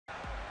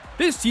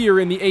This year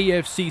in the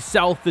AFC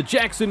South, the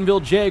Jacksonville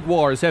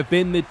Jaguars have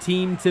been the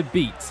team to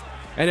beat.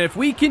 And if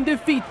we can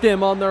defeat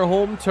them on their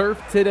home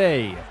turf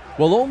today,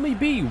 we'll only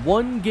be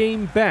one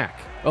game back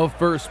of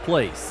first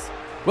place.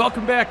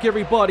 Welcome back,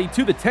 everybody,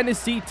 to the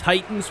Tennessee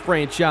Titans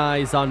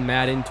franchise on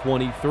Madden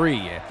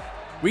 23.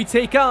 We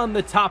take on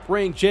the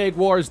top-ranked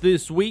Jaguars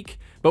this week,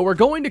 but we're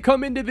going to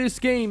come into this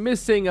game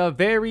missing a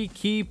very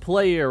key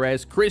player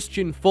as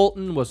Kristian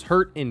Fulton was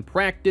hurt in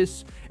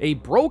practice. A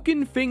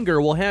broken finger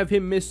will have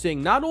him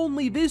missing not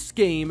only this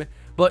game,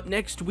 but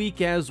next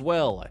week as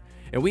well.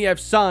 And we have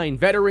signed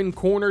veteran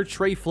corner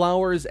Trey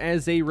Flowers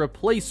as a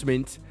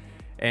replacement,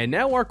 and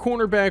now our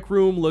cornerback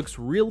room looks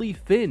really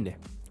thin.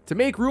 To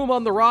make room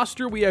on the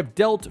roster, we have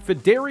dealt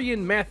Phidarian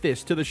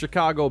Mathis to the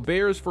Chicago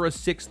Bears for a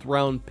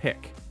 6th-round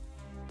pick.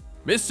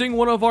 Missing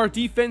one of our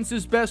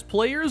defense's best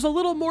players, a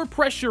little more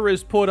pressure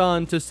is put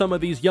on to some of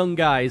these young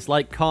guys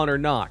like Connor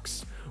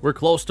Knox. We're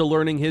close to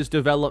learning his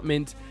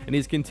development, and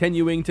he's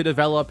continuing to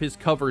develop his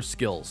cover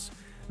skills.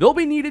 They'll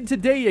be needed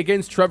today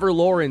against Trevor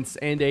Lawrence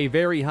and a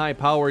very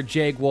high-powered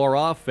Jaguar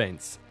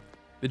offense.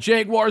 The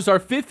Jaguars are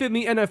 5th in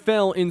the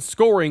NFL in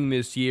scoring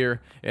this year,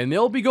 and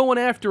they'll be going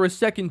after a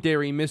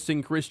secondary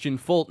missing Kristian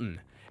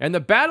Fulton. And the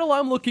battle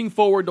I'm looking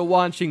forward to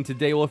watching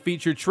today will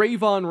feature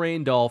Trayvon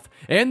Randolph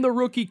and the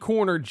rookie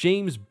corner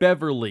James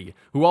Beverly,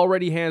 who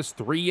already has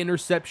 3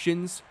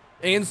 interceptions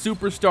and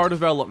superstar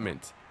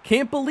development.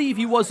 Can't believe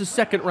he was a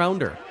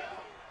 2nd-rounder.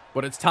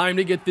 But it's time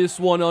to get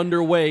this one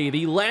underway,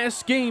 the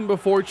last game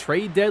before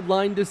trade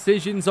deadline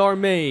decisions are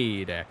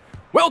made.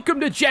 Welcome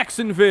to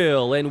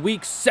Jacksonville and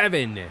Week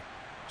 7.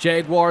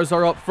 Jaguars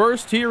are up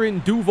first here in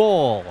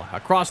Duval.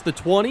 Across the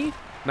 20,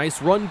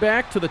 nice run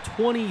back to the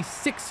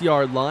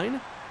 26-yard line.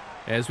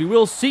 As we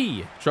will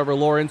see, Trevor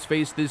Lawrence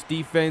face this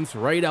defense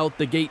right out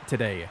the gate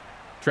today.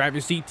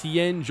 Travis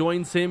Etienne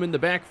joins him in the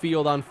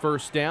backfield on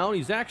 1st down.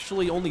 He's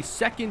actually only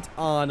 2nd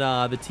on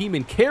the team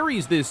in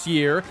carries this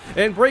year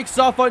and breaks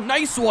off a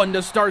nice one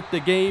to start the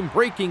game,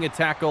 breaking a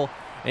tackle,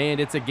 and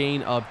it's a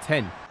gain of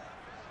 10.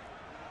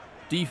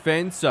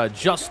 Defense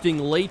adjusting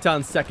late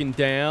on 2nd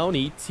down.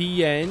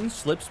 Etienne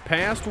slips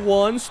past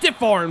one,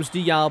 stiff arms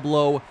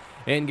Diablo,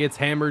 and gets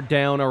hammered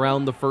down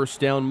around the 1st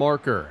down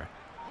marker.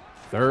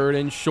 3rd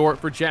and short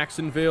for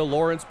Jacksonville.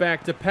 Lawrence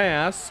back to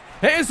pass.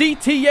 Has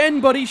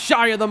Etienne, but he's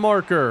shy of the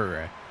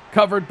marker.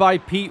 Covered by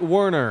Pete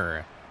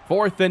Werner.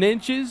 4th and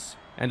inches,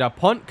 and a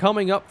punt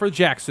coming up for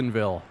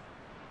Jacksonville.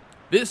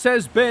 This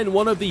has been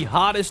one of the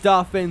hottest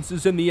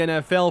offenses in the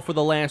NFL for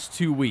the last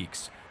 2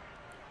 weeks.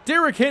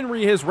 Derrick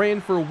Henry has ran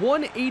for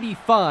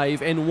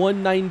 185 and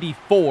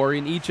 194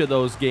 in each of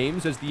those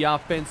games as the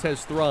offense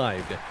has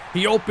thrived.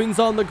 He opens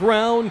on the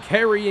ground,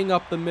 carrying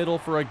up the middle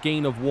for a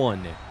gain of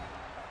 1.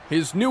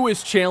 His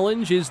newest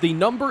challenge is the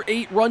number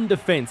 8 run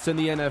defense in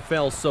the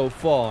NFL so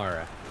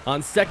far.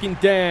 On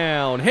 2nd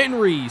down,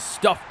 Henry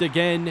stuffed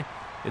again.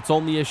 It's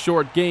only a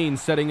short gain,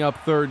 setting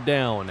up 3rd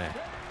down.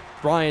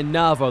 Brian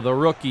Nava, the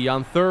rookie,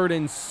 on 3rd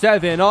and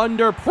 7,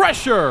 under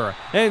pressure,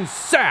 and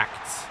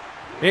sacked.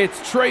 It's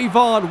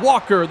Travon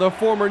Walker, the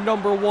former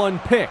number 1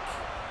 pick.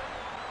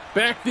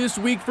 Back this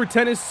week for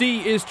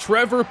Tennessee is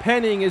Trevor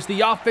Penning as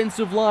the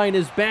offensive line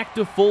is back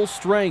to full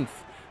strength.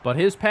 But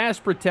his pass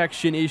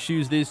protection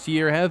issues this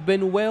year have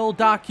been well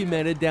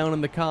documented down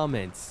in the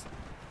comments.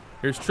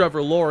 Here's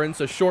Trevor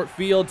Lawrence, a short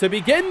field to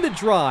begin the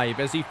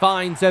drive as he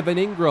finds Evan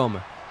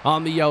Ingram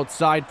on the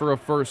outside for a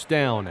 1st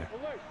down.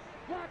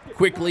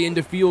 Quickly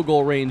into field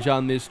goal range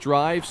on this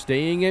drive,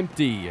 staying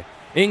empty.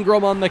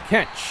 Ingram on the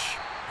catch,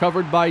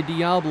 covered by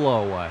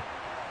Diablo.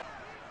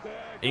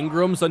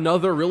 Ingram's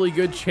another really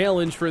good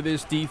challenge for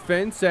this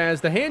defense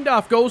as the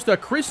handoff goes to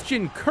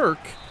Christian Kirk,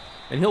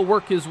 and he'll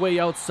work his way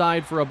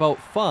outside for about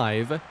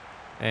 5,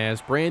 as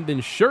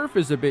Brandon Scherff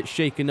is a bit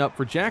shaken up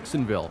for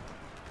Jacksonville.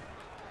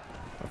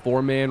 A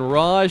 4-man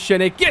rush,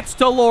 and it gets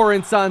to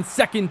Lawrence on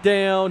 2nd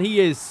down. He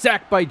is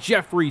sacked by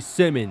Jeffrey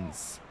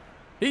Simmons.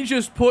 He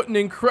just put an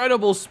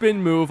incredible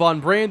spin move on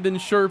Brandon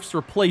Scherff's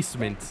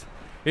replacement.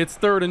 It's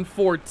 3rd and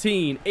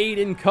 14, 8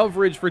 in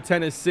coverage for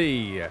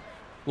Tennessee.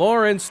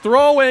 Lawrence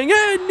throwing,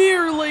 and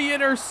nearly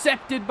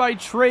intercepted by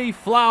Trey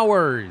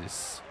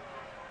Flowers.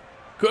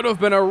 Could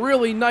have been a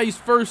really nice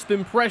first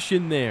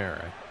impression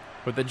there.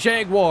 But the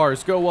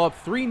Jaguars go up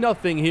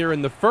 3-0 here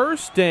in the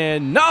 1st,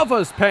 and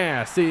Nava's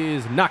pass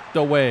is knocked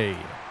away.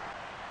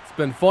 It's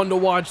been fun to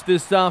watch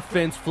this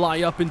offense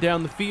fly up and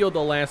down the field the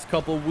last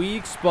couple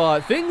weeks, but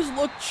things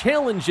look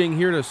challenging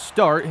here to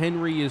start.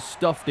 Henry is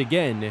stuffed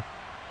again,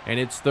 and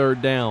it's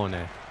 3rd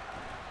down.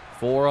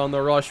 4 on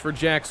the rush for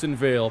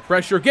Jacksonville.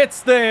 Pressure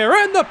gets there,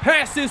 and the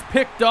pass is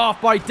picked off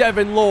by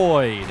Devin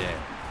Lloyd.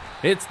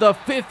 It's the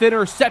 5th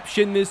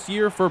interception this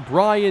year for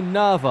Brian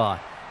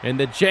Nava, and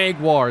the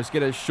Jaguars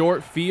get a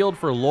short field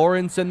for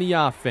Lawrence and the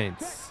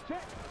offense.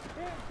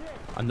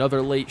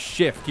 Another late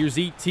shift. Here's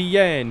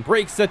Etienne,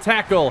 breaks the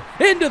tackle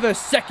into the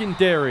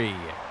secondary.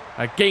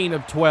 A gain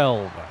of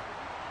 12.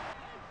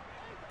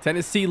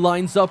 Tennessee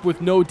lines up with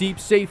no deep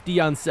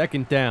safety on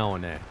 2nd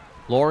down.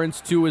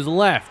 Lawrence to his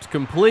left,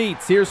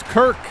 completes. Here's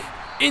Kirk,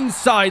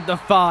 inside the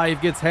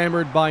 5, gets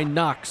hammered by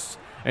Knox.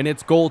 and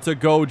it's goal to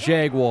go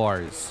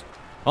Jaguars.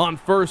 On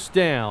first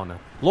down,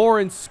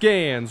 Lawrence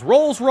scans,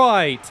 rolls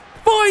right,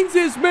 finds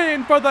his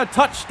man for the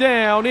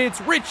touchdown.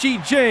 It's Richie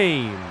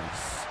James.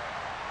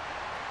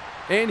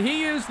 And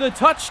he is the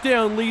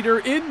touchdown leader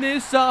in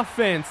this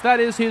offense. That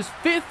is his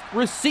 5th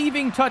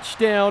receiving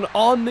touchdown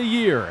on the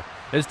year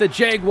as the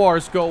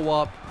Jaguars go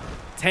up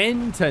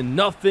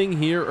 10-0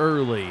 here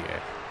early.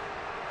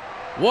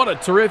 What a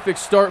terrific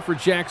start for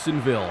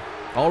Jacksonville.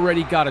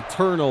 Already got a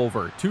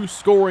turnover, 2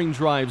 scoring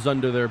drives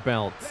under their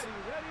belts.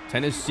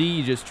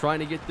 Tennessee just trying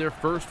to get their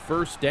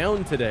first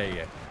down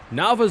today.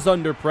 Nava's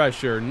under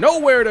pressure,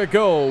 nowhere to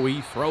go.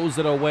 He throws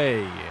it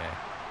away.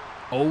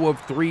 0 of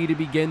 3 to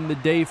begin the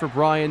day for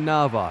Brian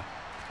Nava.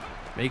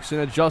 Makes an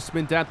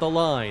adjustment at the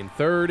line.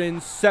 3rd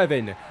and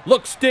 7.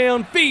 Looks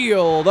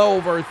downfield,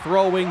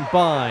 overthrowing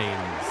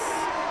Bynes.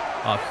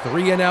 A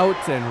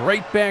 3-and-out, and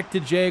right back to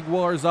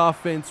Jaguars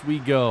offense we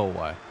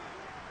go.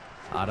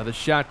 Out of the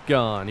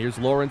shotgun. Here's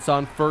Lawrence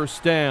on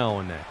first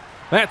down.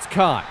 That's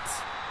caught.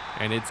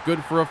 And it's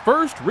good for a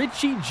first.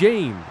 Richie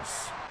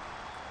James.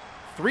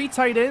 3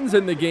 tight ends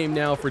in the game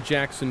now for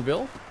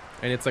Jacksonville.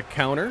 And it's a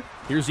counter.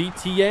 Here's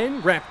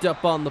Etienne, wrapped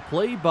up on the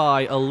play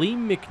by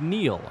Aleem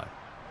McNeil.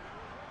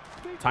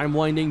 Time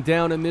winding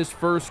down in this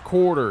first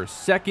quarter.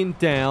 2nd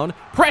down.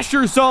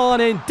 Pressure's on,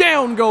 and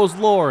down goes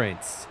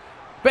Lawrence.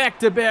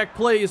 Back-to-back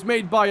plays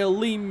made by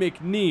Aleem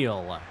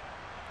McNeil.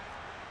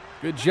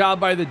 Good job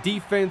by the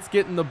defense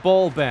getting the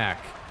ball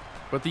back.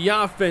 But the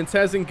offense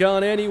hasn't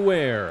gone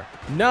anywhere.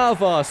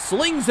 Nava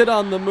slings it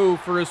on the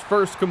move for his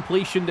first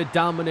completion to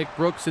Dominic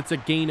Brooks. It's a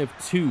gain of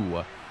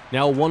 2.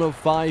 Now 1 of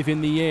 5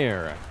 in the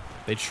air.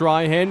 They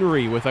try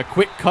Henry with a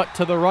quick cut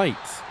to the right.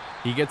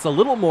 He gets a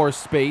little more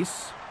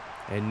space.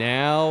 And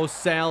now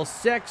Sal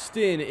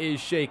Sexton is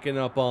shaken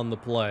up on the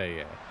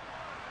play.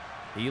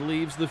 He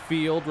leaves the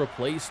field,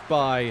 replaced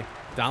by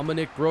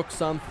Dominic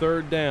Brooks on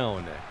 3rd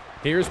down.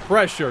 Here's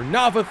pressure.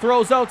 Nava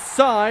throws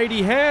outside.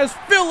 He has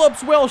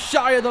Phillips well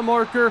shy of the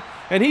marker,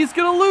 and he's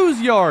going to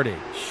lose yardage.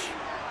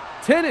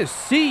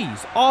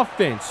 Tennessee's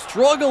offense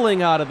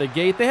struggling out of the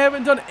gate. They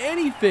haven't done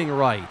anything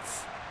right.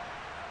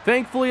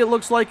 Thankfully, it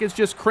looks like it's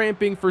just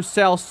cramping for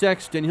Sal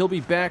Sexton. He'll be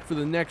back for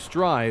the next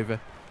drive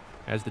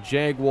as the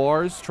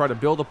Jaguars try to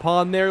build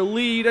upon their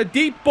lead. A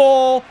deep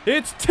ball.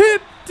 It's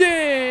tipped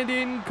and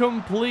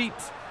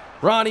incomplete.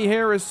 Ronnie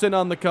Harrison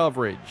on the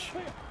coverage.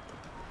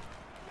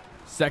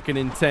 2nd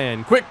and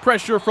 10. Quick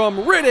pressure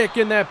from Riddick,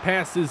 and that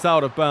pass is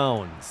out of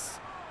bounds.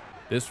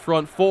 This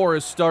front 4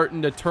 is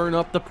starting to turn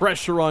up the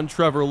pressure on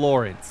Trevor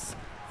Lawrence.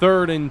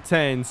 3rd and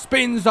 10.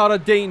 Spins out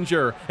of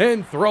danger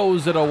and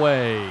throws it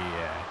away.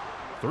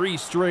 3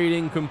 straight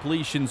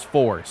incompletions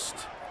forced.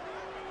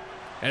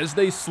 As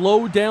they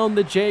slow down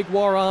the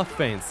Jaguar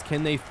offense,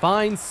 can they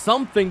find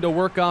something to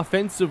work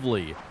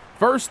offensively?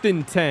 1st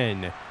and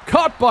 10.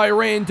 Caught by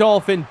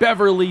Randolph, and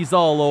Beverly's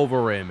all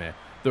over him.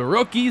 The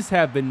rookies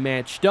have been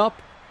matched up,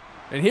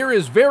 and here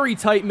is very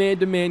tight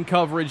man-to-man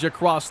coverage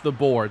across the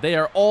board. They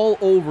are all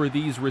over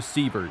these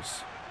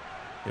receivers.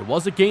 It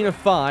was a gain of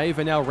 5,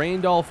 and now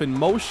Randolph in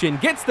motion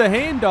gets the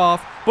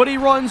handoff, but he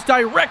runs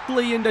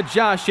directly into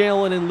Josh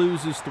Allen and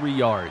loses 3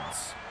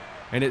 yards.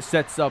 And it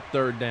sets up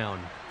 3rd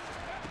down.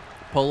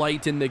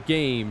 Polite in the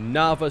game.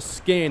 Nava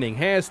scanning.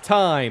 Has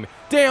time.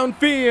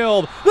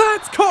 Downfield.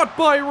 That's caught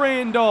by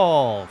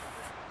Randolph.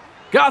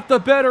 Got the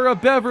better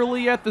of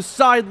Beverly at the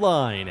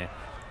sideline.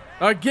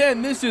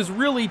 Again, this is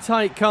really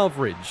tight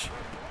coverage.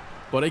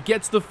 But it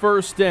gets the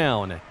 1st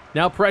down.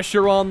 Now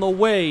pressure on the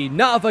way.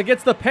 Nava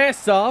gets the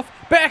pass off.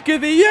 Back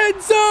of the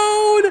end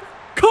zone.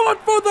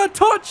 Caught for the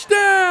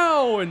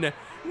touchdown.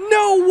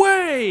 No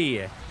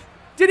way.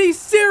 Did he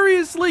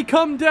seriously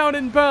come down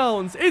in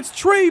bounds? It's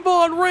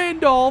Trayvon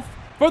Randolph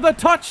for the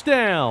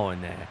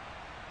touchdown.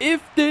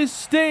 If this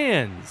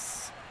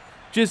stands,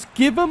 just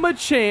give him a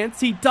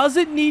chance. He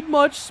doesn't need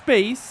much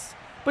space,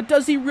 but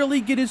does he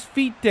really get his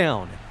feet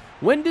down?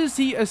 When does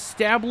he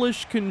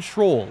establish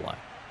control?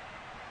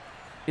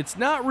 It's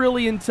not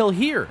really until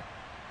here.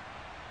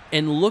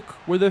 And look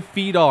where the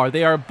feet are.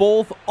 They are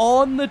both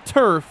on the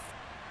turf.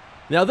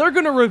 Now, they're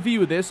going to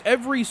review this.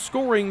 Every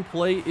scoring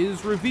play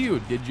is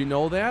reviewed. Did you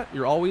know that?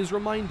 You're always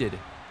reminded.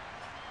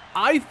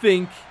 I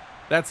think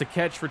that's a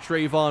catch for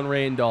Trayvon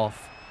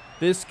Randolph.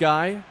 This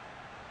guy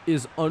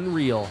is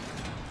unreal.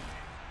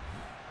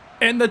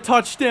 And the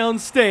touchdown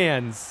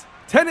stands.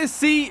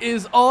 Tennessee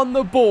is on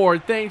the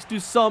board thanks to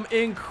some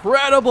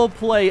incredible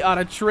play out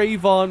of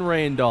Trayvon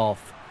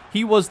Randolph.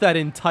 He was that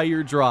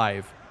entire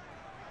drive.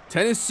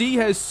 Tennessee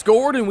has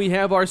scored, and we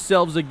have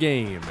ourselves a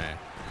game.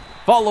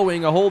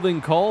 Following a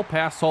holding call,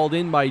 pass hauled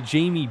in by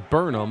Jamie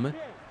Burnham,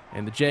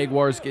 and the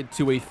Jaguars get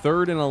to a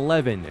 3rd and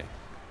 11.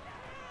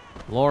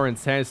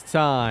 Lawrence has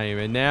time,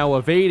 and now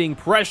evading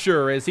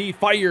pressure as he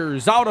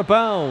fires out of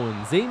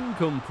bounds.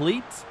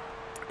 Incomplete.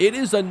 It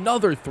is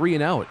another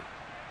 3-and-out.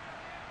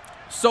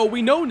 So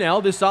we know now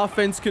this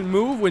offense can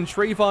move when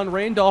Trayvon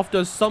Randolph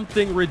does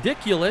something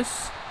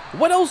ridiculous.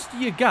 What else do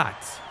you got?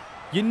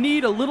 You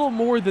need a little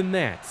more than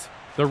that.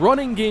 The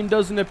running game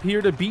doesn't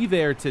appear to be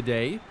there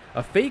today.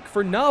 A fake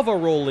for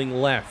Nava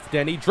rolling left,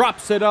 and he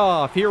drops it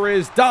off. Here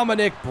is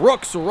Dominic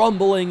Brooks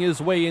rumbling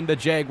his way into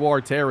Jaguar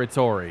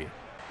territory.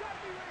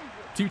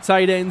 2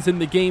 tight ends in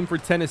the game for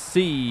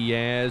Tennessee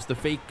as the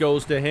fake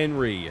goes to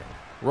Henry.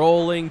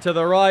 Rolling to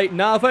the right,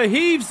 Nava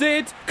heaves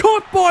it.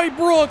 Caught by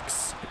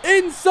Brooks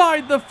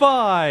inside the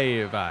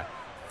 5.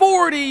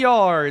 40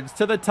 yards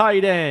to the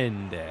tight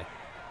end.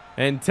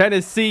 And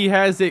Tennessee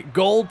has it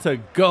goal to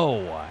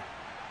go.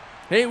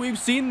 Hey, we've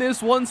seen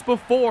this once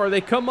before.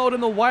 They come out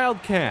in the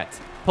Wildcat.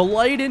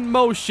 Polite in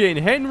motion.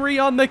 Henry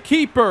on the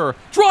keeper.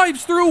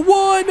 Drives through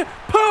 1.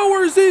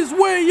 Powers his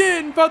way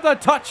in for the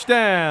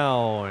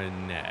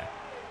touchdown.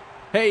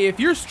 Hey, if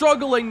you're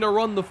struggling to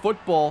run the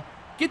football,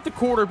 get the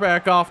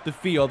quarterback off the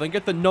field and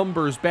get the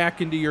numbers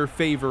back into your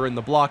favor in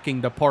the blocking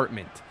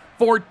department.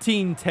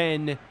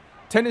 14-10.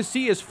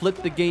 Tennessee has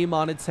flipped the game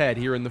on its head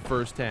here in the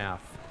first half.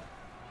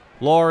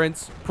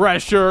 Lawrence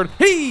pressured.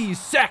 He's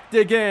sacked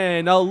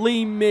again.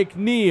 Aleem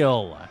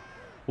McNeil.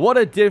 What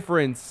a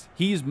difference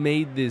he's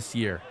made this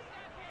year.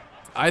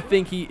 I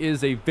think he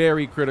is a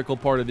very critical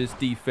part of this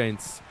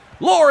defense.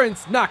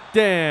 Lawrence knocked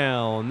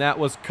down. That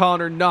was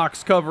Connor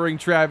Knox covering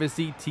Travis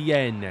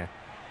Etienne.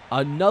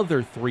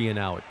 Another 3 and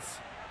out.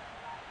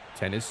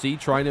 Tennessee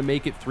trying to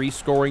make it 3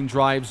 scoring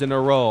drives in a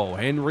row.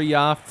 Henry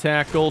off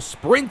tackle,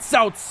 sprints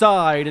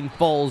outside and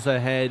falls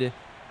ahead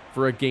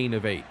for a gain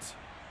of 8.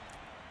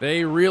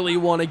 They really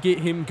want to get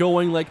him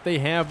going like they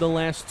have the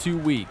last 2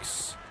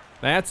 weeks.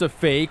 That's a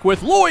fake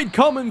with Lloyd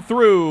coming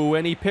through,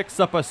 and he picks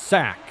up a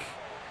sack.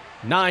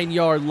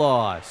 9-yard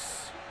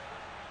loss.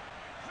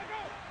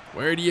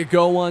 Where do you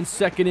go on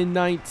 2nd and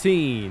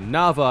 19?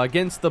 Nava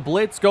against the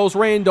blitz goes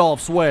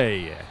Randolph's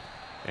way,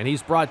 and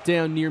he's brought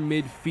down near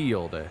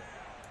midfield.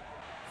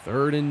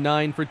 3rd and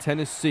 9 for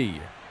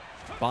Tennessee.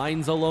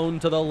 Bynes alone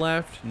to the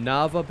left.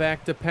 Nava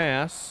back to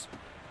pass.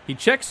 He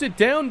checks it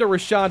down to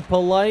Rashad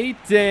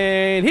Polite,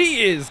 and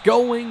he is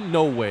going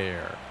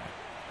nowhere.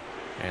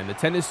 And the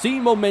Tennessee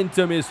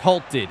momentum is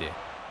halted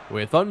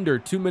with under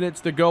 2 minutes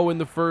to go in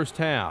the first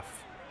half.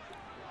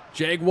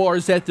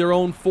 Jaguars at their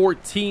own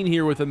 14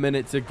 here with a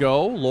minute to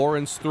go.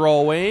 Lawrence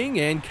throwing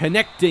and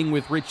connecting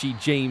with Richie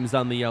James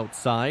on the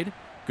outside.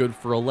 Good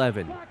for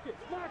 11.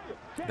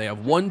 They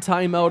have 1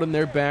 timeout in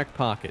their back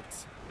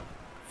pockets.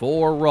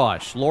 For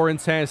rush,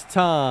 Lawrence has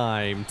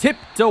time.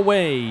 Tipped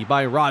away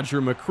by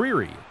Roger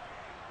McCreary.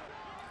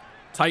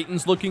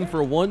 Titans looking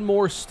for 1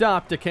 more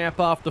stop to cap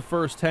off the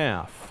first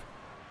half.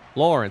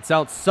 Lawrence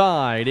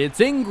outside.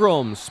 It's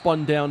Ingram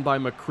spun down by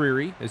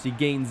McCreary as he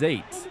gains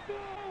 8.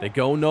 They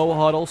go no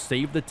huddle,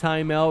 save the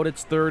timeout.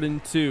 It's 3rd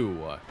and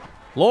 2.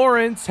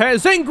 Lawrence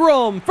has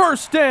Ingram.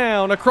 First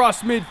down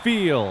across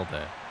midfield.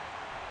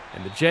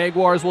 And the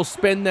Jaguars will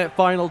spend that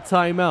final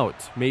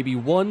timeout. Maybe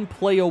 1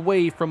 play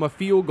away from a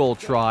field goal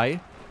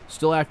try.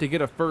 Still have to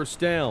get a first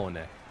down.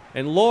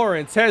 And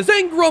Lawrence has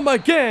Ingram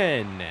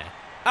again.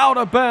 Out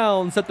of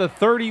bounds at the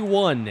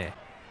 31.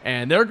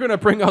 And they're going to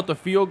bring out the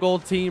field goal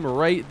team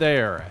right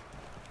there.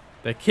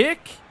 The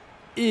kick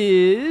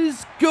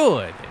is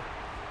good.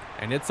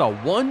 And it's a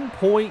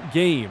 1-point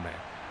game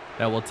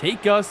that will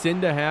take us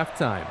into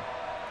halftime.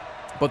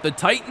 But the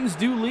Titans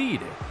do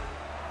lead.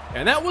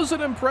 And that was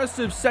an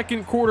impressive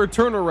second quarter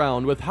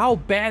turnaround with how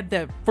bad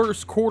that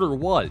first quarter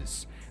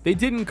was. They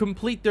didn't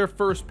complete their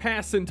first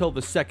pass until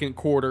the second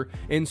quarter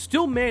and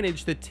still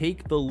managed to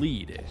take the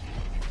lead.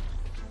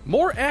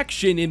 More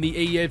action in the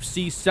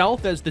AFC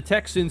South as the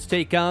Texans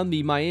take on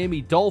the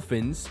Miami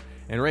Dolphins.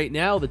 And right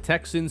now the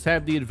Texans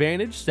have the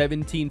advantage,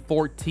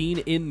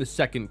 17-14 in the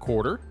second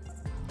quarter.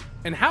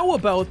 And how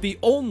about the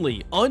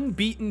only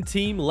unbeaten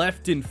team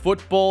left in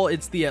football?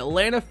 It's the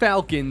Atlanta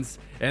Falcons,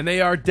 and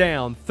they are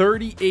down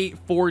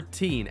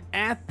 38-14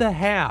 at the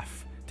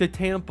half to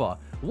Tampa.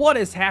 What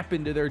has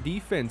happened to their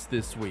defense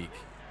this week?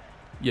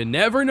 You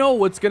never know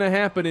what's going to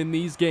happen in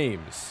these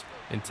games.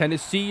 And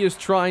Tennessee is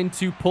trying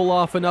to pull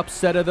off an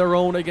upset of their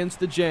own against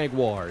the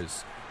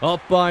Jaguars.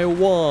 Up by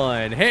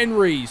 1.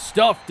 Henry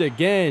stuffed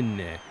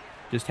again.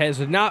 Just has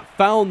not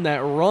found that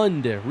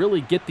run to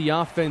really get the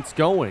offense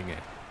going.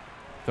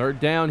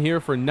 3rd down here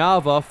for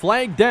Nava.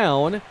 Flag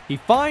down. He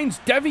finds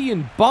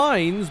Devian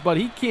Bynes, but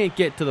he can't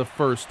get to the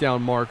first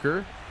down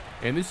marker.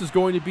 And this is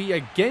going to be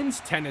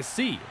against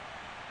Tennessee.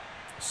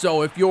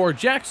 So if you're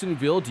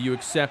Jacksonville, do you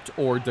accept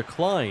or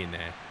decline?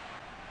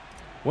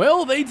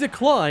 Well, they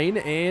decline,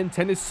 and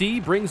Tennessee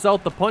brings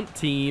out the punt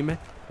team,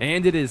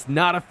 and it is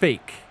not a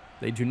fake.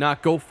 They do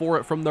not go for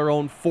it from their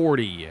own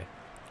 40.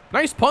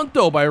 Nice punt,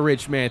 though, by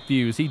Rich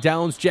Matthews. He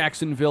downs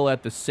Jacksonville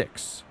at the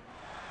 6.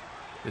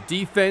 The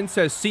defense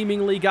has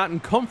seemingly gotten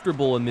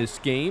comfortable in this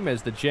game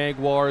as the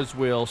Jaguars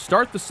will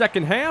start the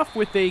second half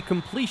with a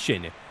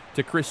completion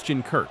to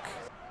Christian Kirk.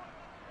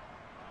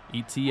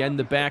 Etienne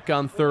the back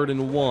on 3rd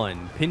and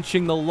 1.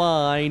 Pinching the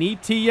line.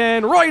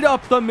 Etienne right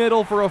up the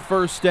middle for a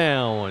first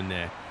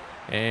down.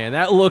 And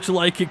that looks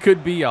like it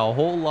could be a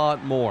whole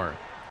lot more.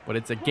 But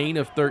it's a gain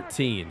of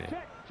 13.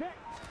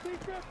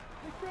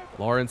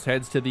 Lawrence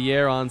heads to the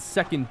air on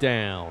 2nd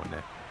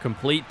down.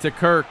 Complete to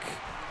Kirk.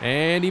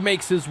 And he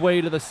makes his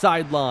way to the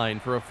sideline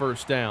for a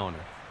first down.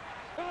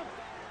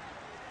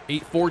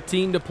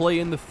 8:14 to play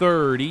in the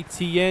third.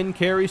 Etienne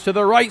carries to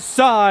the right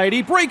side.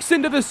 He breaks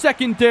into the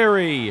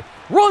secondary.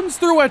 Runs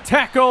through a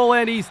tackle,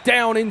 and he's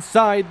down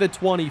inside the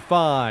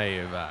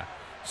 25.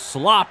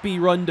 Sloppy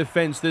run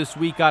defense this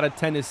week out of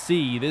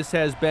Tennessee. This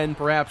has been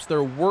perhaps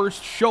their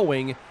worst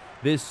showing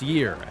this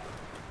year.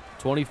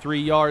 23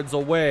 yards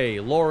away.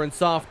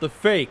 Lawrence off the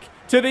fake.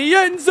 To the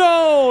end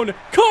zone.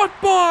 Caught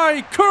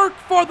by Kirk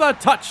for the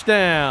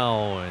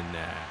touchdown.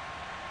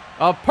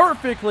 A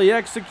perfectly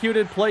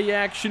executed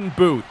play-action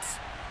boot.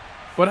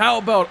 But how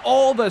about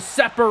all the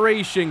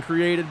separation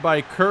created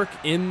by Kirk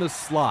in the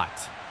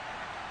slot?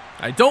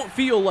 I don't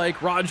feel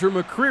like Roger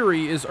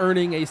McCreary is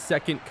earning a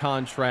second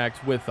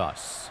contract with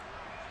us.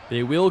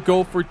 They will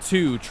go for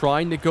 2,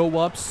 trying to go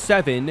up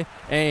 7,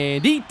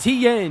 and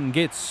Etienne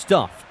gets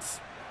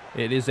stuffed.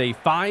 It is a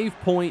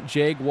 5-point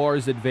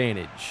Jaguars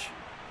advantage.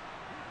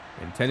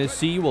 And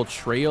Tennessee will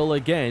trail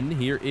again.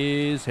 Here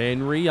is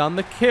Henry on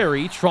the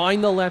carry, trying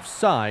the left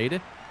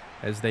side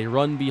as they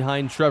run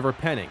behind Trevor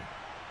Penning.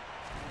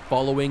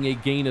 Following a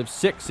gain of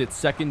 6, it's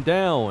second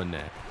down.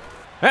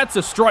 That's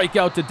a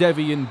strikeout to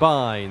Devian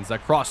Bynes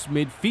across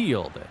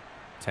midfield.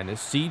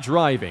 Tennessee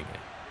driving.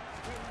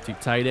 2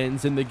 tight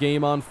ends in the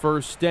game on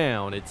first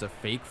down. It's a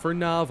fake for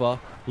Nava.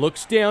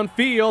 Looks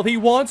downfield. He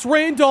wants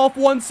Randolph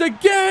once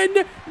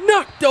again.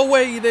 Knocked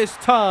away this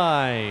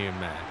time.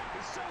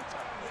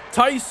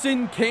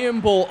 Tyson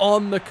Campbell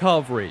on the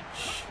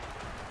coverage.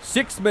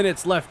 6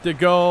 minutes left to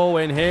go,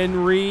 and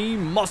Henry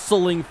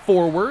muscling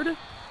forward.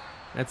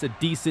 That's a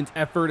decent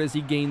effort as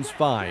he gains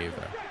 5.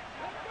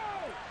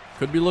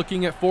 Could be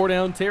looking at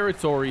 4-down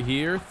territory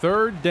here.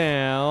 Third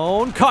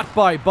down, caught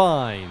by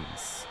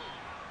Bynes.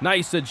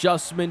 Nice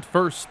adjustment,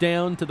 first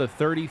down to the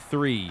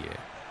 33.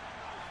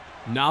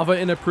 Nava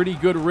in a pretty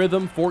good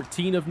rhythm,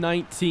 14 of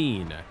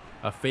 19.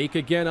 A fake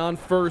again on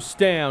first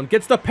down.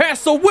 Gets the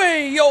pass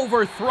away,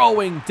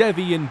 overthrowing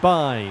Devian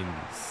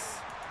Bynes.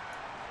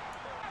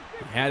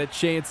 He had a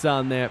chance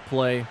on that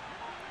play.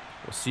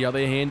 We'll see how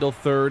they handle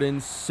 3rd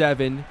and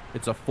 7.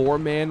 It's a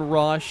 4-man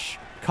rush.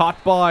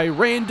 Caught by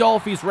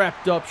Randolph. He's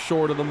wrapped up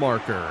short of the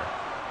marker.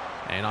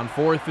 And on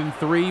 4th and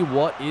 3,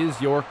 what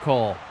is your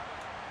call?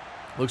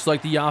 Looks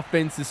like the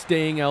offense is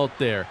staying out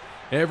there.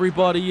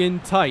 Everybody in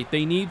tight.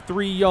 They need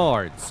 3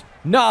 yards.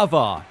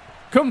 Nava,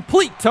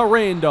 complete to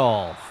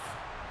Randolph.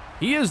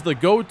 He is the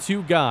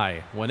go-to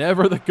guy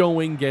whenever the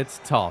going gets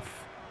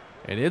tough.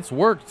 And it's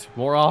worked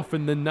more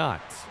often than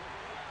not.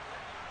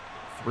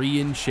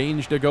 3 and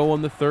change to go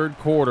in the third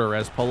quarter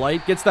as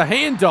Polite gets the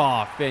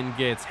handoff and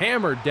gets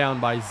hammered down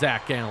by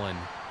Zach Allen.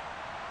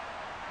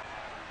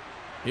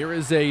 Here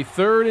is a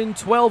 3rd and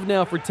 12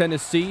 now for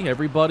Tennessee.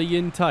 Everybody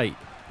in tight.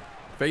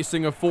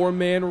 Facing a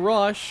 4-man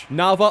rush.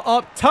 Nava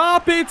up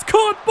top. It's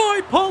caught by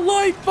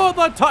Polite for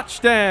the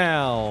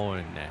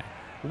touchdown.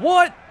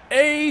 What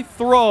a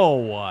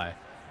throw.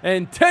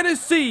 And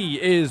Tennessee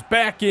is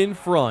back in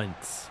front.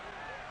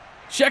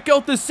 Check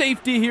out the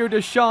safety here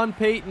to Sean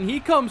Payton. He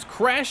comes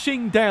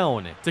crashing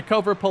down to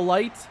cover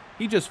Polite.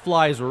 He just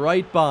flies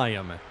right by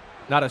him.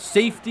 Not a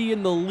safety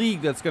in the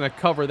league that's going to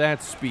cover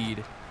that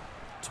speed.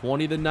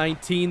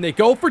 20-19. They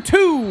go for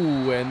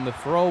 2. And the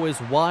throw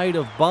is wide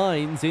of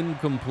Bynes,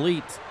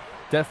 incomplete.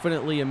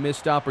 Definitely a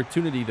missed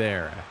opportunity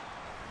there.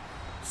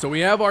 So we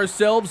have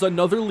ourselves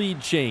another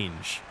lead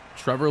change.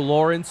 Trevor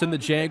Lawrence and the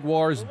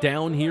Jaguars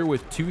down here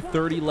with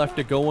 2:30 left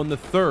to go in the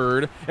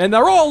third. And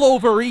they're all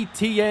over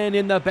Etienne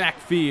in the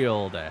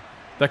backfield.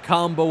 The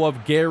combo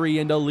of Gary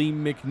and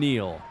Aleem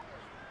McNeil.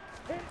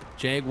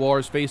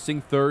 Jaguars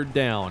facing 3rd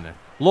down.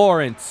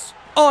 Lawrence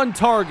on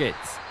target.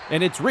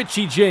 And it's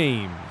Richie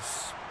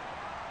James.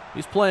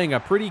 He's playing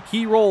a pretty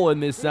key role in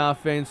this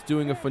offense,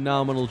 doing a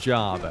phenomenal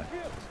job.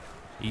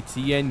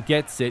 Etienne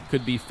gets it.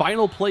 Could be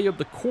final play of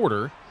the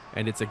quarter.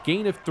 And it's a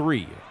gain of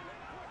 3.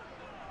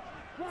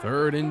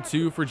 3rd and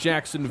 2 for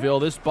Jacksonville.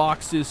 This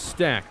box is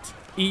stacked.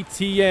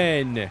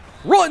 Etienne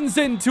runs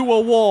into a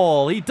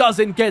wall. He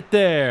doesn't get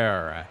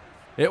there.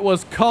 It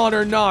was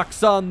Connor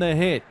Knox on the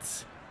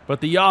hit. But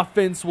the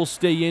offense will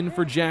stay in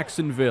for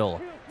Jacksonville.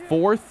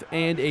 4th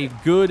and a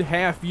good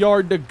half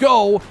yard to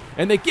go.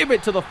 And they give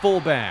it to the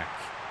fullback.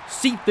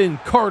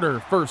 Sethan Carter,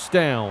 first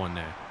down.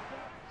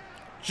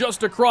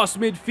 Just across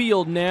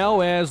midfield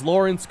now as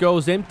Lawrence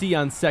goes empty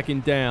on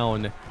 2nd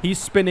down. He's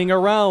spinning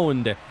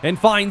around and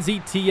finds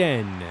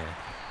Etienne.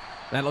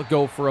 That'll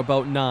go for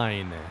about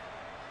 9.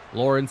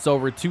 Lawrence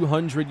over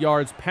 200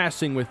 yards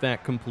passing with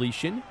that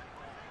completion.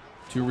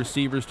 2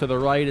 receivers to the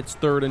right. It's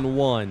 3rd and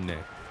 1.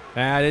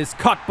 That is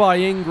caught by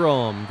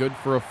Ingram. Good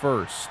for a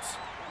first.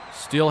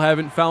 Still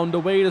haven't found a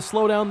way to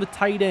slow down the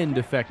tight end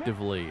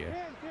effectively.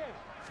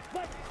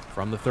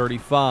 From the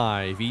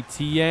 35,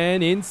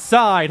 Etienne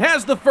inside,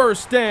 has the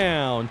first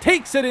down,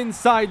 takes it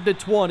inside the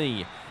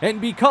 20, and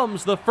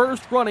becomes the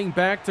first running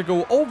back to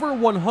go over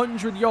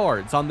 100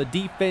 yards on the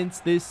defense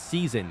this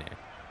season.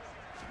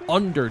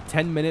 Under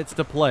 10 minutes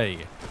to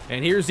play.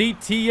 And here's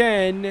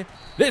Etienne.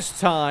 This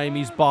time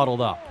he's bottled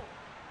up.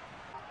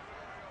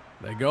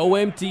 They go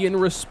empty in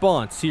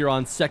response here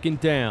on 2nd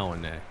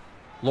down.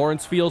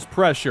 Lawrence feels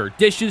pressure,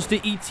 dishes to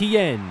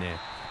Etienne.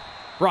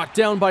 Brought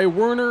down by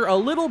Werner, a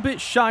little bit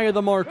shy of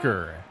the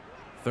marker.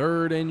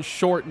 3rd and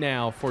short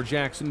now for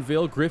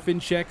Jacksonville.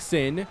 Griffin checks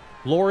in.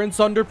 Lawrence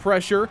under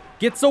pressure,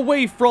 gets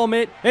away from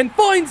it, and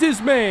finds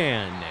his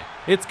man.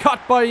 It's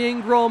caught by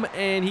Ingram,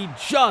 and he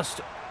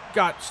just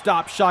got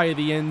stopped shy of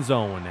the end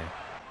zone.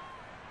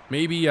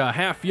 Maybe a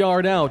half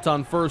yard out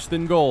on 1st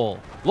and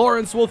goal.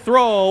 Lawrence will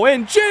throw,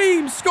 and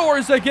James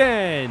scores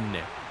again.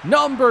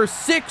 Number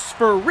 6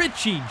 for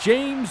Richie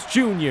James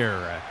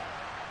Jr.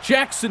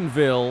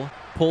 Jacksonville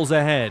pulls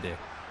ahead.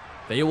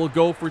 They will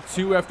go for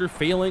 2 after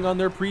failing on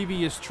their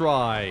previous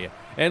try.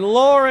 And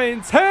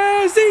Lawrence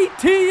has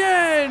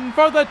ETN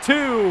for the 2.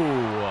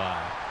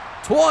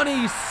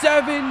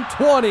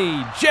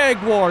 27-20,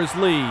 Jaguars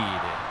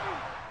lead.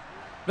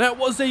 That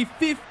was a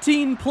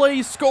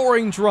 15-play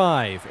scoring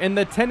drive, and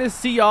the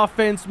Tennessee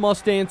offense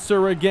must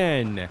answer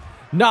again.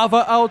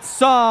 Nava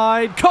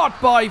outside,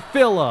 caught by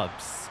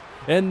Phillips.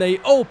 And they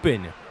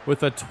open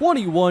with a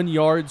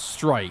 21-yard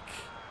strike.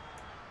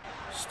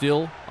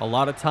 Still a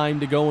lot of time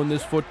to go in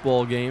this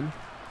football game.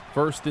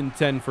 1st and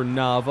 10 for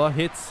Nava.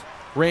 Hits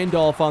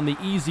Randolph on the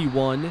easy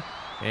one,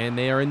 and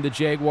they are in the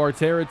Jaguar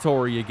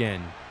territory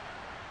again.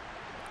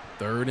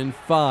 3rd and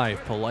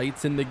 5.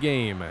 Polite's in the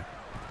game.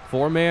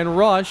 4-man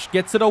rush.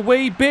 Gets it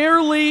away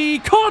barely.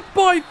 Caught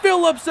by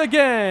Phillips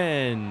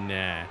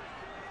again.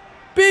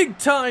 Big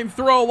time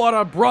throw out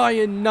of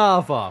Brian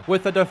Nava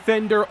with a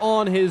defender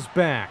on his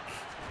back.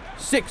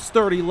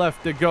 6:30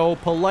 left to go.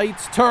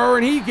 Polite's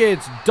turn. He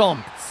gets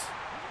dumped.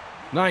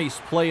 Nice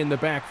play in the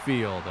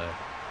backfield.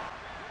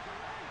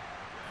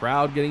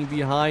 Crowd getting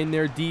behind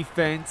their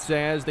defense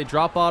as they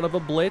drop out of a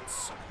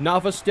blitz.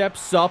 Nava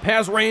steps up,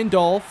 has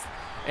Randolph,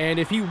 and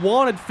if he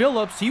wanted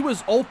Phillips, he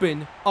was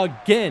open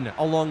again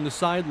along the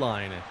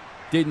sideline.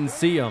 Didn't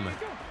see him.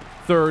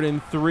 3rd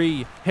and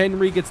 3.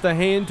 Henry gets the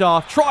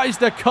handoff, tries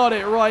to cut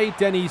it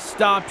right, and he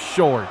stops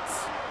short.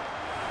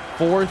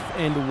 4th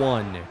and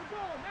 1.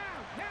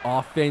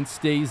 Offense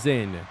stays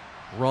in.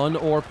 Run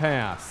or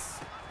pass.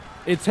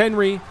 It's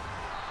Henry,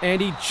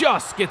 and he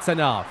just gets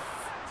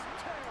enough.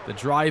 The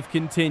drive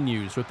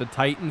continues with the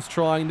Titans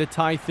trying to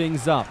tie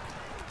things up.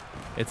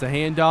 It's a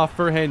handoff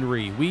for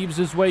Henry. Weaves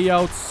his way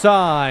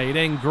outside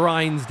and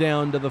grinds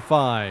down to the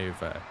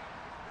 5.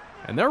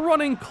 And they're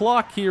running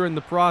clock here in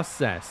the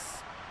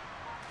process.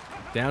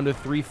 Down to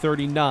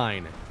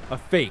 3:39. A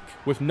fake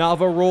with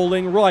Nava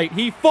rolling right.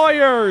 He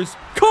fires.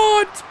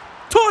 Caught.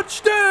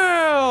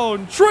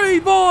 Touchdown.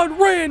 Trayvon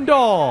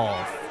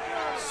Randolph.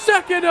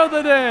 2nd of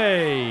the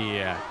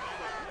day.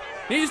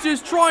 He's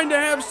just trying to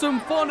have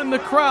some fun in the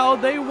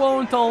crowd. They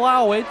won't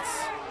allow it.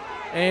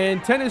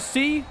 And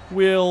Tennessee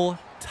will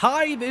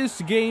tie this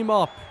game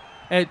up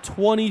at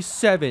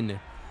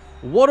 27.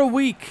 What a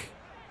week.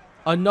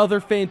 Another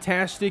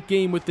fantastic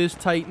game with this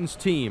Titans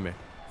team.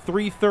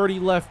 3:30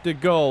 left to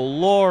go.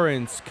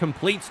 Lawrence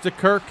completes to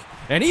Kirk,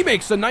 and he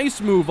makes a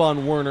nice move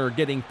on Werner,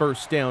 getting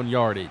 1st down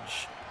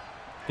yardage.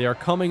 They are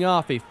coming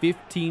off a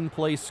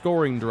 15-play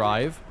scoring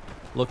drive.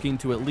 Looking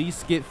to at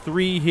least get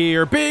 3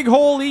 here. Big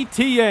hole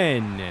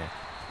ETN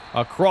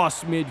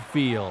across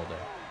midfield.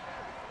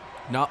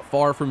 Not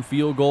far from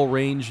field goal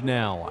range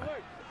now.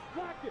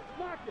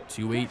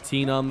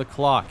 2:18 on the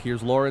clock.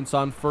 Here's Lawrence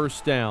on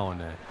 1st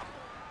down.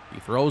 He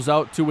throws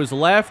out to his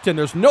left, and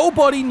there's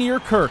nobody near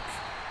Kirk.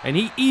 And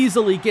he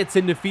easily gets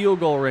into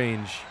field goal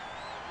range.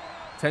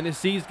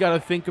 Tennessee's got to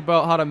think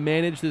about how to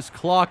manage this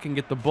clock and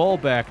get the ball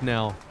back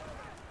now.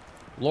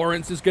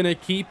 Lawrence is going to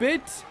keep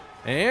it.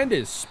 And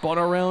is spun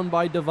around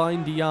by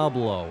Divine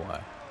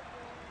Diablo.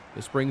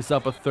 This brings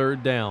up a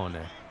 3rd down.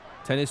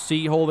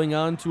 Tennessee holding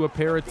on to a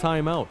pair of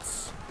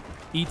timeouts.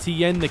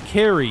 ETN the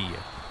carry.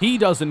 He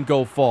doesn't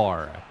go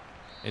far.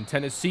 And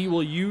Tennessee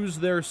will use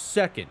their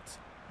 2nd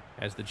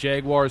as the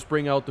Jaguars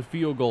bring out the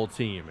field goal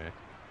team.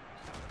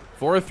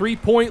 For a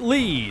 3-point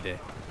lead.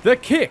 The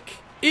kick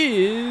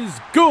is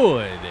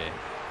good.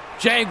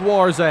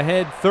 Jaguars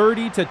ahead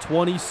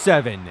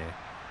 30-27.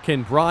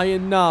 Can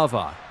Brian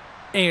Nava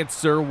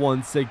answer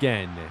once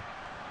again?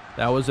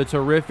 That was a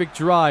terrific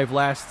drive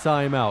last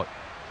time out.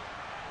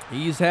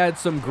 He's had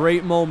some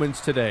great moments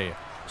today.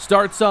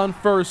 Starts on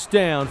 1st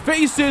down,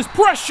 faces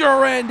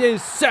pressure, and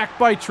is sacked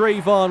by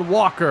Trayvon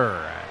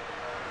Walker.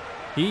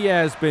 He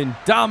has been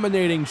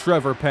dominating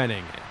Trevor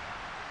Penning.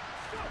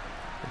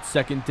 It's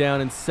 2nd down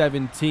and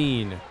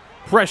 17.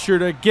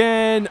 Pressured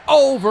again,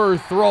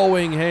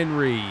 overthrowing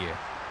Henry.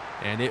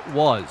 And it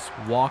was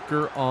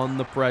Walker on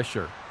the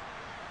pressure.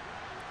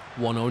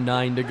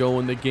 1:09 to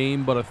go in the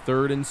game, but a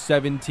 3rd and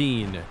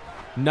 17.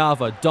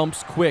 Nava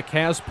dumps quick,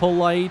 has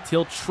Polite.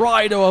 He'll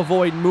try to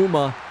avoid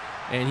Muma,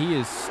 and he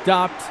is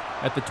stopped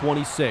at the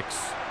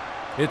 26.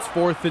 It's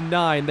 4th and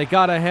 9. They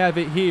got to have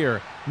it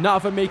here.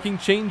 Nava making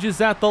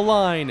changes at the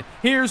line.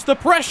 Here's the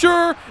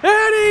pressure,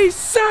 and he's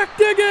sacked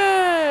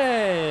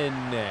again.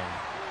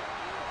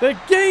 The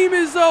game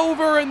is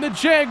over, and the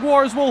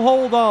Jaguars will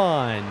hold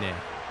on.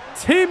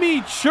 Timmy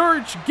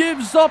Church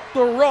gives up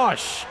the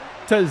rush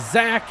to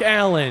Zach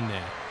Allen.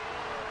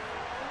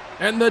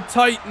 And the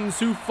Titans,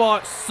 who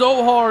fought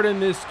so hard in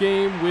this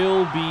game,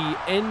 will be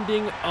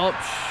ending up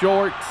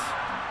short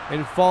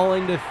and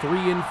falling to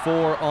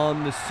 3-4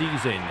 on the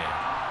season.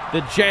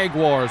 The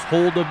Jaguars'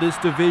 hold of this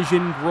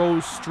division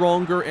grows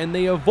stronger, and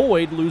they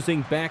avoid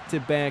losing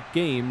back-to-back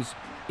games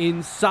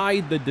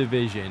inside the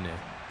division.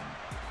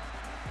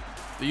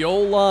 The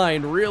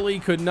O-line really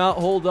could not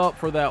hold up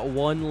for that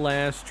one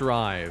last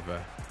drive.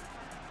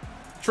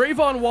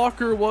 Trayvon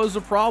Walker was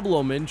a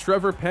problem, and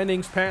Trevor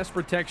Penning's pass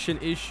protection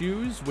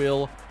issues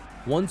will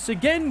once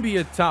again be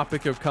a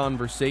topic of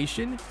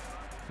conversation.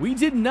 We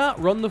did not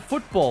run the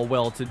football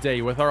well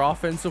today with our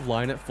offensive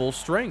line at full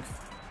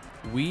strength.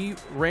 We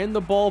ran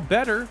the ball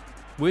better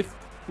with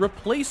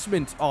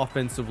replacement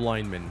offensive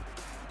linemen.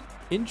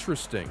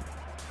 Interesting.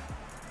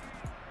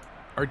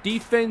 Our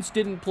defense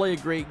didn't play a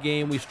great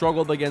game. We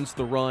struggled against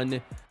the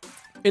run.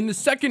 In the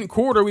second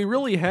quarter, we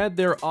really had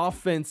their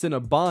offense in a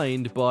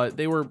bind, but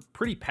they were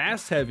pretty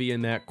pass heavy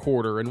in that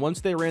quarter. And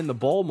once they ran the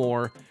ball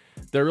more,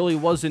 there really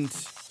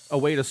wasn't a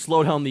way to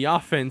slow down the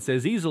offense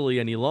as easily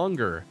any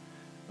longer.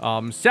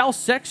 Sal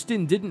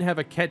Sexton didn't have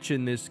a catch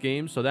in this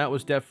game, so that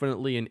was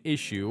definitely an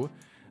issue.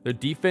 Their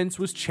defense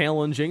was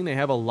challenging. They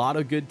have a lot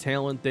of good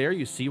talent there.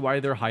 You see why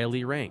they're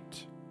highly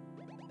ranked.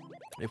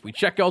 If we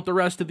check out the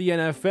rest of the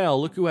NFL,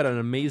 look who had an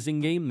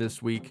amazing game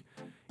this week.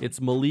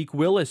 It's Malik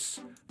Willis,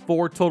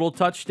 4 total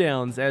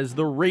touchdowns, as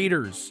the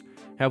Raiders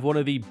have one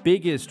of the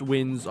biggest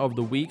wins of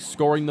the week,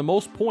 scoring the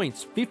most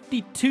points,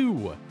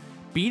 52,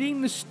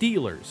 beating the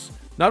Steelers.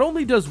 Not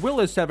only does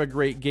Willis have a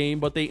great game,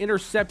 but they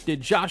intercepted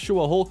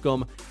Joshua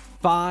Holcomb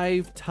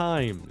 5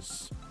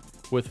 times,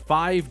 with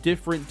 5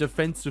 different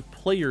defensive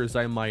players,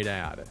 I might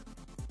add.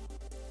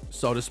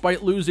 So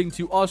despite losing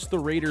to us, the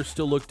Raiders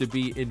still look to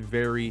be in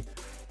very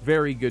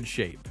good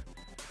shape.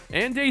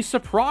 And a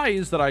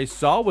surprise that I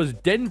saw was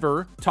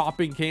Denver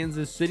topping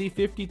Kansas City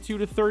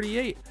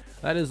 52-38.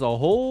 That is a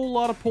whole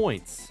lot of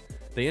points.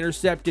 They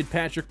intercepted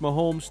Patrick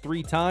Mahomes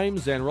 3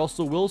 times, and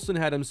Russell Wilson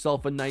had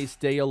himself a nice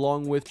day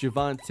along with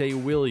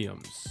Javonte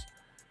Williams.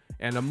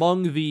 And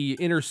among the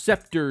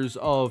interceptors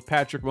of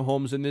Patrick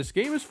Mahomes in this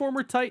game is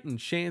former Titan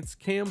Chance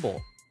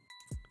Campbell.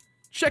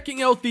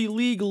 Checking out the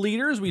league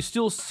leaders, we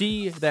still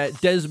see that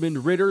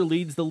Desmond Ridder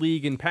leads the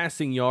league in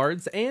passing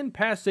yards and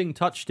passing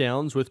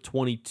touchdowns with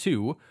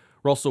 22.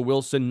 Russell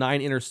Wilson, 9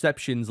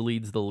 interceptions,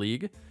 leads the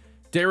league.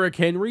 Derrick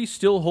Henry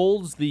still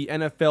holds the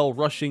NFL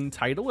rushing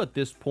title at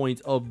this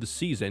point of the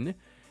season.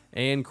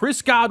 And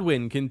Chris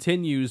Godwin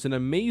continues an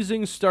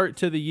amazing start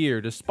to the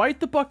year. Despite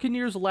the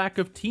Buccaneers' lack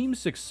of team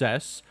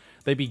success,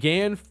 they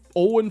began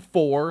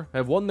 0-4,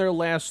 have won their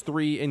last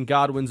 3, and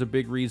Godwin's a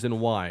big reason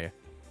why.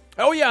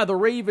 Oh yeah, the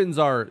Ravens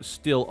are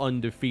still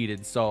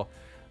undefeated, so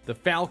the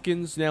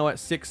Falcons now at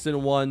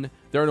 6-1.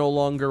 They're no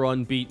longer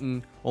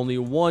unbeaten. Only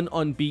one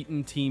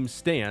unbeaten team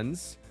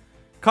stands.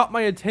 Caught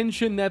my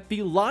attention that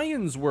the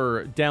Lions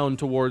were down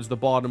towards the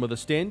bottom of the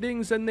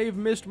standings, and they've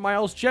missed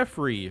Miles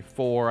Jeffrey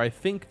for, I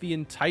think, the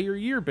entire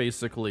year,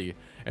 basically.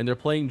 And they're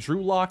playing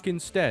Drew Lock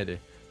instead.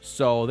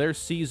 So their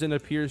season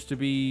appears to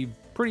be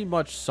pretty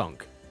much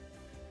sunk.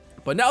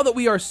 But now that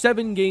we are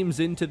 7 games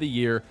into the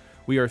year,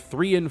 we are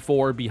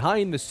 3-4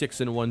 behind the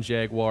 6-1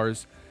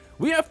 Jaguars.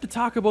 We have to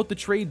talk about the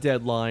trade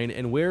deadline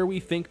and where we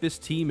think this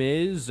team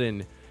is,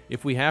 and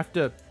if we have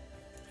to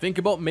think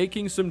about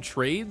making some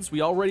trades.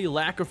 We already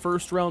lack a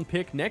first-round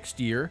pick next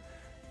year,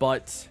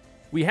 but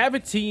we have a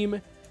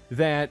team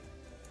that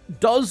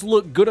does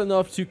look good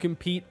enough to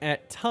compete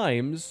at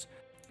times,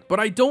 but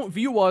I don't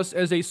view us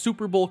as a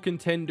Super Bowl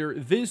contender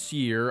this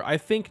year. I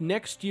think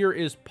next year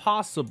is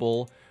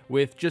possible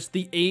with just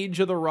the age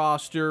of the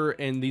roster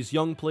and these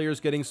young players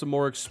getting some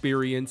more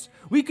experience.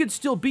 We could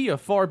still be a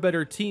far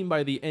better team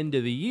by the end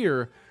of the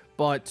year,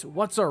 but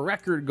what's our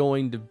record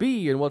going to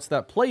be, and what's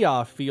that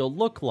playoff field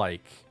look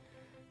like?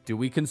 Do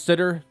we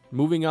consider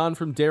moving on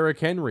from Derrick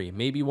Henry,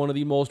 maybe one of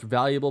the most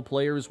valuable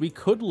players we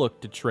could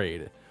look to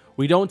trade?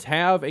 We don't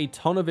have a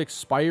ton of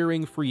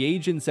expiring free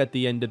agents at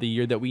the end of the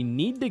year that we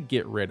need to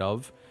get rid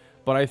of,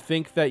 but I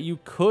think that you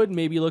could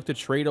maybe look to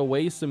trade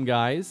away some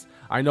guys.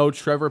 I know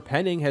Trevor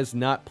Penning has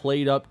not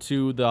played up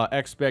to the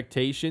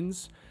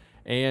expectations,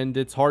 and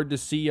it's hard to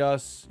see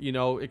us,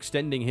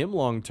 extending him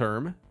long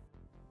term.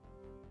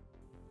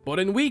 But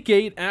in Week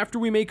 8, after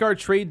we make our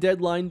trade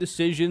deadline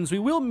decisions, we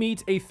will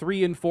meet a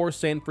 3-4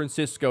 San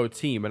Francisco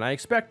team, and I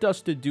expect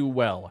us to do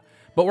well.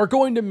 But we're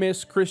going to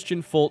miss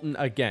Christian Fulton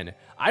again.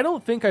 I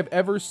don't think I've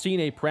ever seen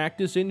a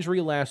practice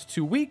injury last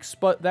 2 weeks,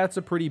 but that's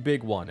a pretty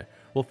big one.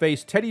 We'll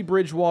face Teddy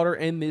Bridgewater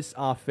and this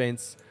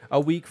offense a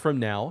week from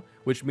now,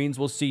 which means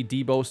we'll see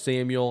Deebo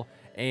Samuel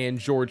and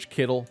George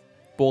Kittle.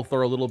 Both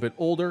are a little bit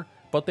older,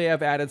 but they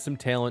have added some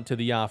talent to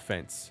the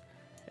offense.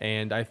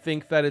 And I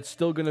think that it's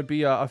still going to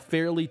be a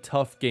fairly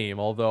tough game,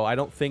 although I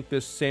don't think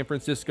this San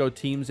Francisco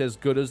team's as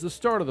good as the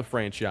start of the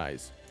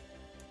franchise.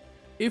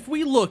 If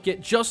we look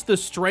at just the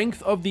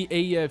strength of the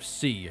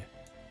AFC,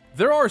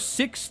 there are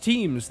 6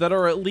 teams that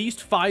are at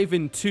least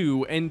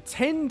 5-2 and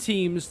 10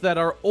 teams that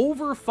are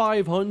over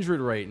 500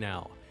 right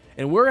now.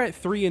 And we're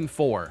at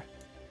 3-4.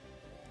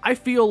 I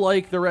feel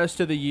like the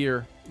rest of the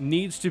year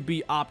needs to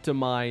be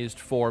optimized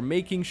for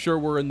making sure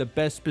we're in the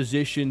best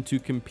position to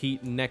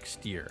compete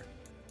next year.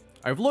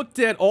 I've looked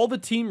at all the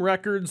team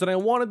records and I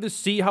wanted to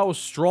see how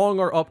strong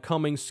our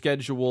upcoming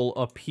schedule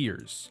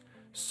appears.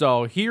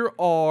 So here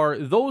are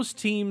those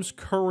teams'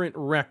 current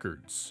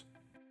records.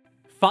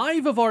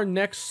 5 of our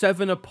next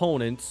 7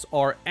 opponents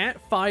are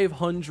at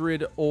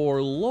 500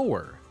 or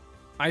lower.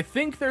 I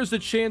think there's a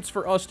chance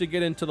for us to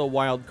get into the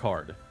wild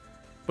card.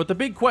 But the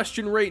big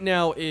question right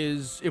now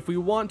is, if we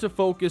want to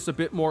focus a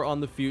bit more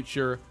on the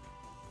future,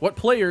 what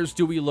players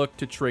do we look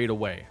to trade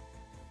away?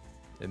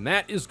 And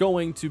that is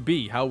going to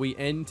be how we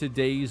end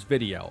today's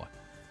video.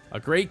 A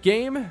great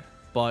game,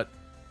 but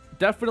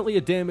definitely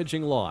a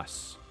damaging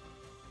loss.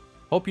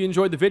 Hope you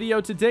enjoyed the video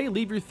today.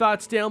 Leave your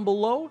thoughts down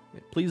below.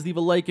 Please leave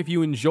a like if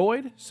you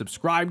enjoyed.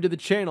 Subscribe to the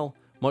channel.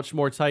 Much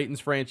more Titans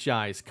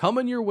franchise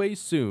coming your way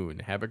soon.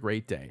 Have a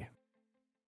great day.